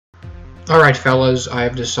Alright, fellas, I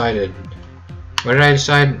have decided. What did I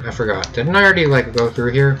decide? I forgot. Didn't I already, like, go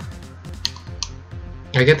through here?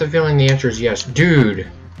 I get the feeling the answer is yes. Dude!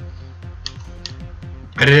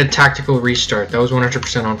 I did a tactical restart. That was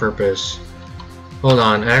 100% on purpose. Hold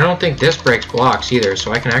on. And I don't think this breaks blocks either,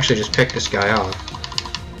 so I can actually just pick this guy off.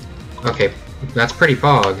 Okay, that's pretty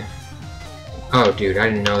pog. Oh, dude, I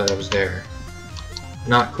didn't know that was there.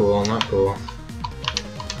 Not cool, not cool.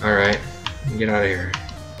 Alright, get out of here.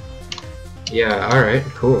 Yeah, alright,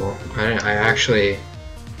 cool. I actually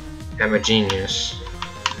am a genius.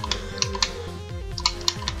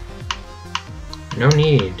 No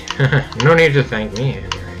need. No need to thank me,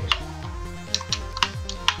 anyways.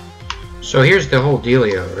 So here's the whole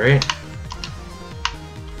dealio, right?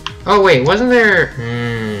 Oh wait, wasn't there...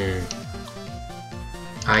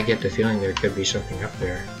 I get the feeling there could be something up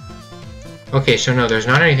there. Okay, so no, there's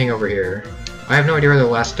not anything over here. I have no idea where the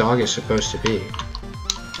last dog is supposed to be.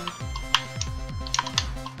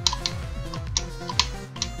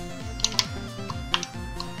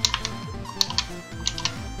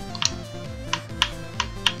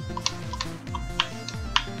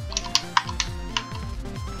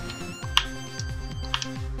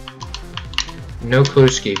 No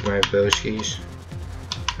Kluski, my Boskies.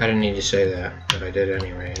 I didn't need to say that, but I did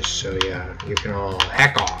anyways, so yeah, you can all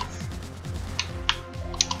heck off.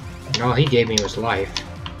 And all he gave me was life.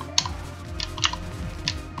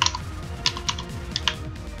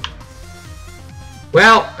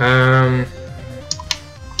 Well,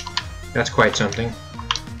 that's quite something.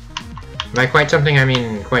 By quite something, I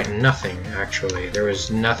mean quite nothing, actually. There was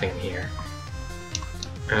nothing here.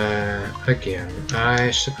 Again,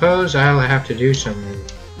 I suppose I'll have to do some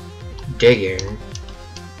digging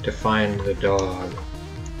to find the dog.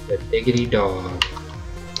 The diggity dog.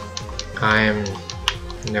 I am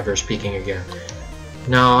never speaking again.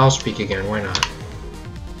 No, I'll speak again, why not?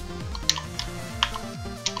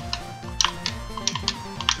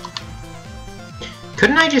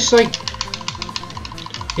 Couldn't I just, like...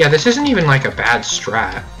 Yeah, this isn't even, like, a bad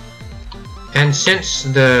strat. And since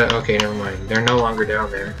the... Okay, never mind. They're no longer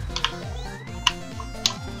down there.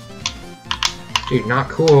 Dude, not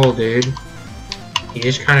cool, dude. He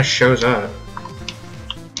just kind of shows up.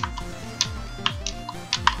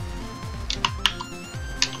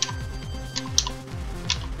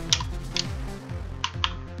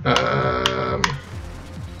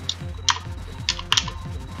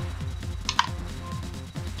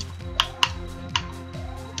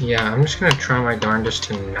 Yeah, I'm just gonna try my darndest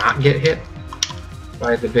to not get hit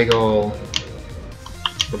by the big ol'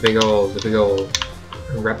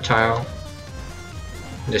 reptile.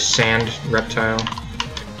 This sand reptile.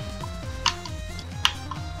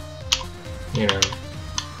 You know,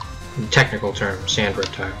 technical term, sand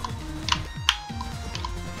reptile.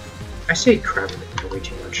 I say crap way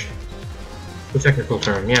too much. The technical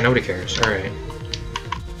term, yeah, nobody cares. Alright.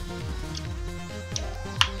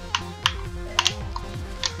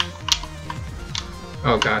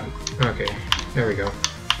 Oh god. Okay. There we go.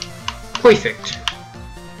 Perfect.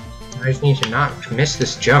 I just need to not miss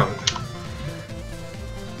this jump.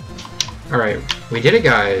 Alright. We did it,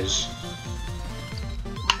 guys.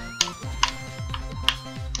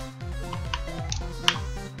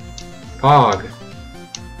 Pog.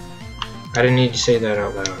 I didn't need to say that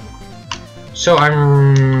out loud. So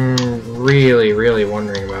I'm really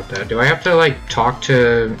wondering about that. Do I have to, like, talk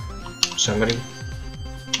to somebody?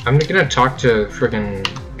 I'm gonna talk to frickin'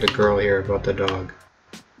 the girl here about the dog.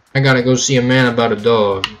 I gotta go see a man about a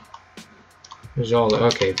dog. There's all the...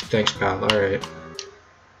 Okay, thanks, pal. Alright.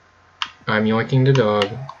 I'm yoinking the dog.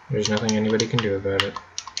 There's nothing anybody can do about it.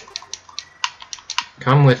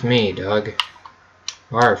 Come with me, Doug.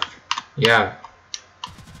 Arf. Yeah.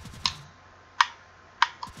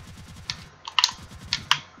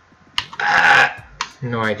 Ah!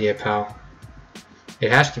 No idea, pal.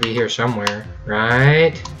 It has to be here somewhere,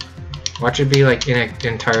 right? Watch it be like in an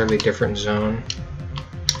entirely different zone.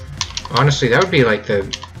 Honestly, that would be like the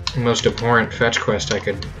most abhorrent fetch quest I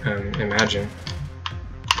could imagine.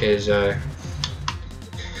 Is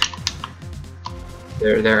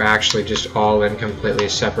they're actually just all in completely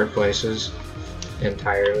separate places,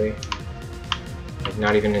 entirely, like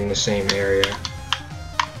not even in the same area.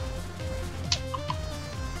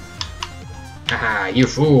 Haha, you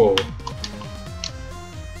fool!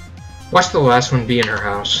 Watch the last one be in her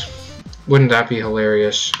house. Wouldn't that be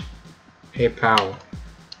hilarious? Hey pal,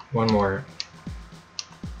 one more.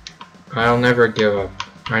 I'll never give up.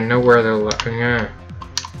 I know where they're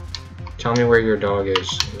Tell me where your dog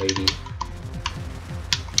is, lady.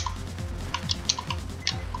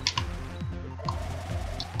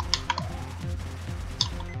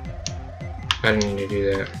 I didn't need to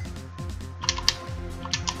do that.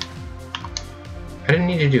 I didn't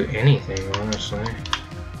need to do anything, honestly.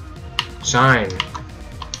 Sign.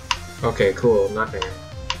 Okay, cool, nothing.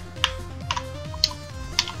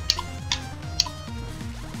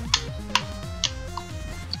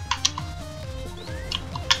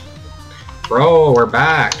 Bro, we're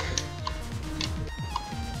back.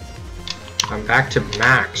 I'm back to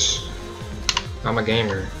max. I'm a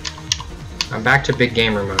gamer. I'm back to big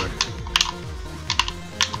gamer mode.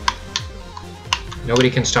 Nobody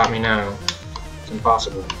can stop me now. It's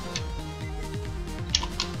impossible.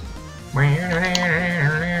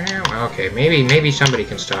 Okay, maybe somebody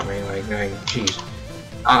can stop me. Like, jeez.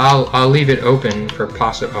 I'll leave it open for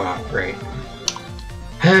oh, great.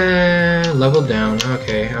 Leveled down.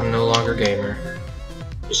 Okay, I'm no longer gamer.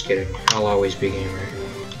 Just kidding. I'll always be gamer.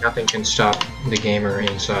 Nothing can stop the gamer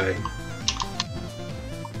inside.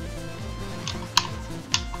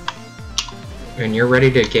 When you're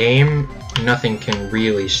ready to game, nothing can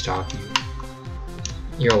really stop you.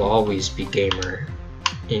 You'll always be gamer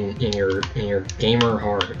in your gamer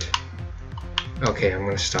heart. Okay, I'm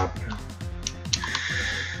gonna stop now.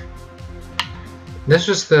 This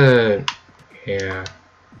was the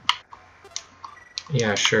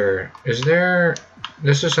yeah, sure. Is there?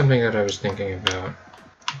 This is something that I was thinking about,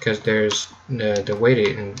 because there's the way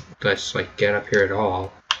to let's like get up here at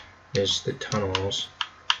all is the tunnels.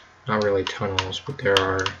 Not really tunnels, but there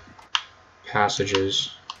are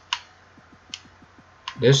passages.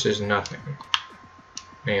 This is nothing.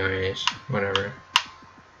 Anyways, whatever.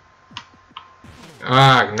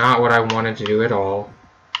 Not what I wanted to do at all.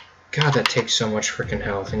 God, that takes so much freaking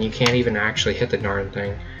health, and you can't even actually hit the darn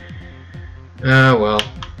thing. Well.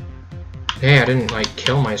 Hey, I didn't, like,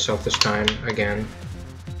 kill myself this time, again.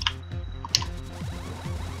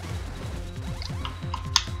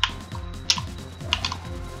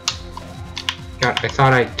 God, I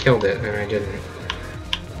thought I killed it, and I didn't.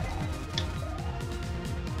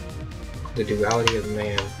 The duality of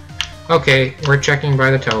man. Okay, we're checking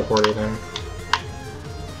by the teleporter, then.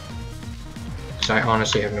 Because I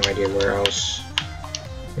honestly have no idea where else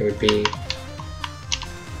it would be.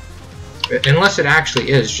 Unless it actually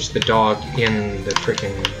is just the dog in the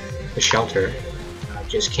frickin' shelter. I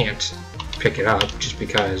just can't pick it up just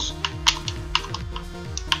because.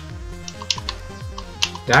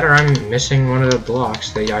 That or I'm missing one of the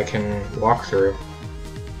blocks that I can walk through.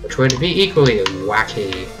 Which would be equally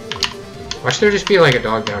wacky. Why should there just be like a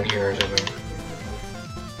dog down here or something?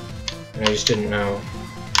 And I just didn't know.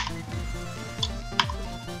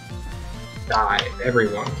 Die,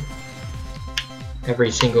 everyone. Every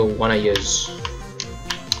single one of yous.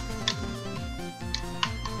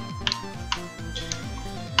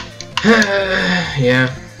 Yeah.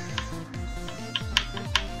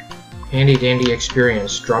 Handy dandy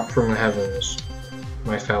experience dropped from the heavens,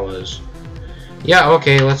 my fellas. Yeah,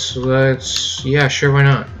 okay, let's yeah, sure, why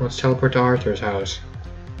not? Let's teleport to Arthur's house.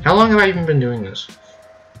 How long have I even been doing this?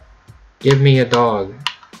 Give me a dog.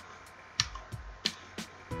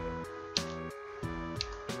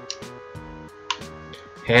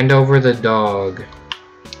 Hand over the dog.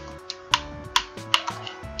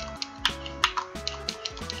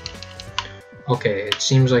 Okay, it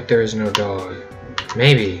seems like there is no dog.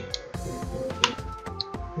 Maybe.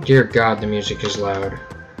 Dear God, the music is loud.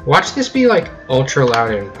 Watch this be like ultra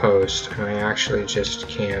loud in post, and I actually just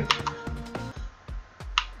can't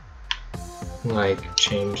like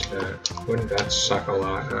change that. Wouldn't that suck a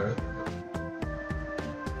lot, huh?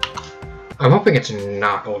 I'm hoping it's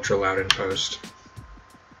not ultra loud in post.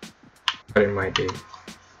 But it might be.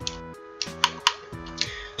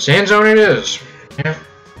 Sand zone it is! Yeah.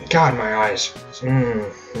 God, my eyes.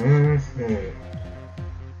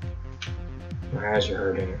 My eyes are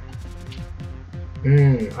hurting.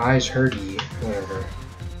 Eyes hurty. Whatever.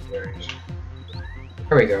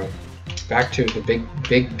 There we go. Back to the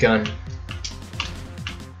big gun.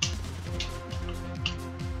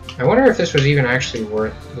 I wonder if this was even actually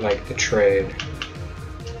worth, like, the trade.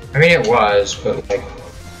 I mean, it was, but, like,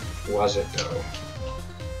 was it, though?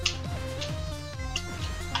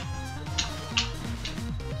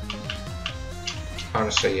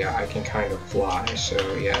 Honestly, yeah, I can kind of fly, so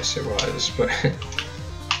yes, it was, but...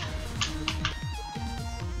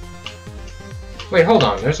 Wait, hold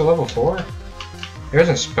on, there's a level 4? There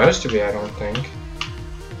isn't supposed to be, I don't think.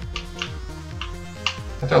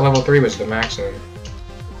 I thought level 3 was the maximum.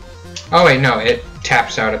 Oh wait, no, it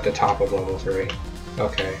taps out at the top of level 3.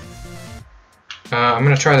 Okay. I'm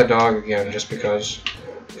gonna try the dog again, just because.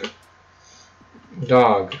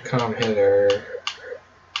 Dog, come hither.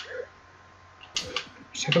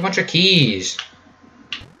 Just have a bunch of keys.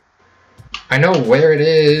 I know where it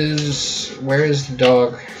is. Where is the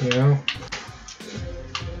dog, you know?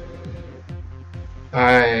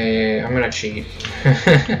 I'm gonna cheat.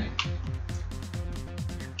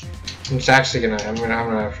 It's actually I'm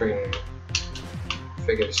gonna freaking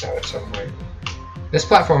figure this out at some point. This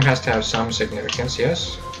platform has to have some significance,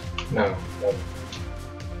 yes? No. No.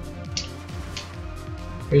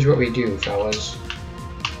 Here's what we do, fellas.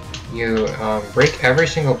 You break every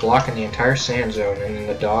single block in the entire sand zone, and then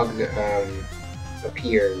the dog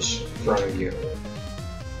appears in front of you.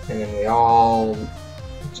 And then it's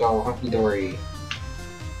all hunky-dory.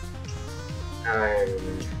 I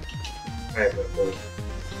have no clue.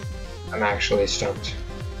 I'm actually stumped.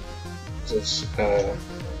 It's a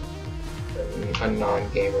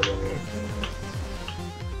non-gamer moment.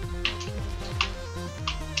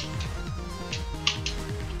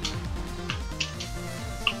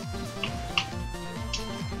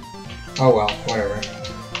 Oh well, whatever.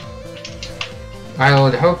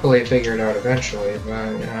 I'll hopefully figure it out eventually, but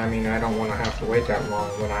I mean, I don't want to have to wait that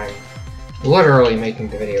long when I'm literally making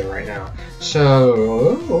the video right now.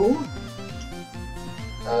 So,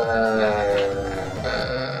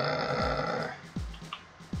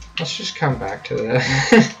 let's just come back to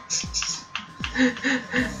this.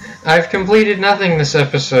 I've completed nothing this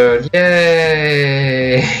episode.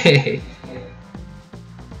 Yay!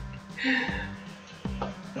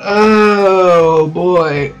 Oh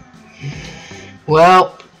boy.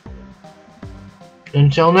 Well,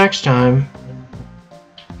 until next time,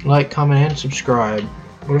 like, comment, and subscribe.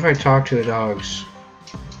 What if I talk to the dogs?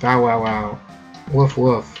 Bow wow wow. Woof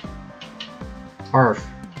woof. Arf.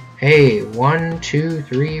 Hey, 1, 2,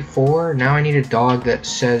 3, 4. Now I need a dog that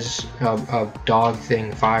says a dog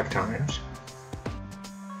thing 5 times.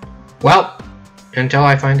 Well, until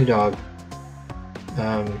I find a dog.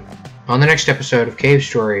 On the next episode of Cave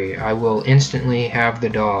Story, I will instantly have the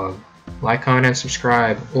dog. Like, comment, and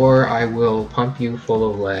subscribe, or I will pump you full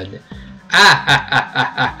of lead.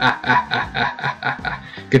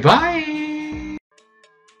 Goodbye!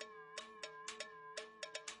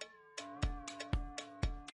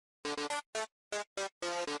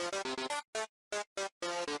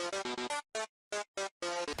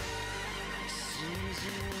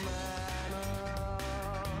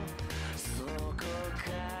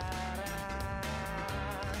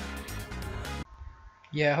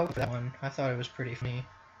 Yeah, I hope that one. I thought it was pretty funny.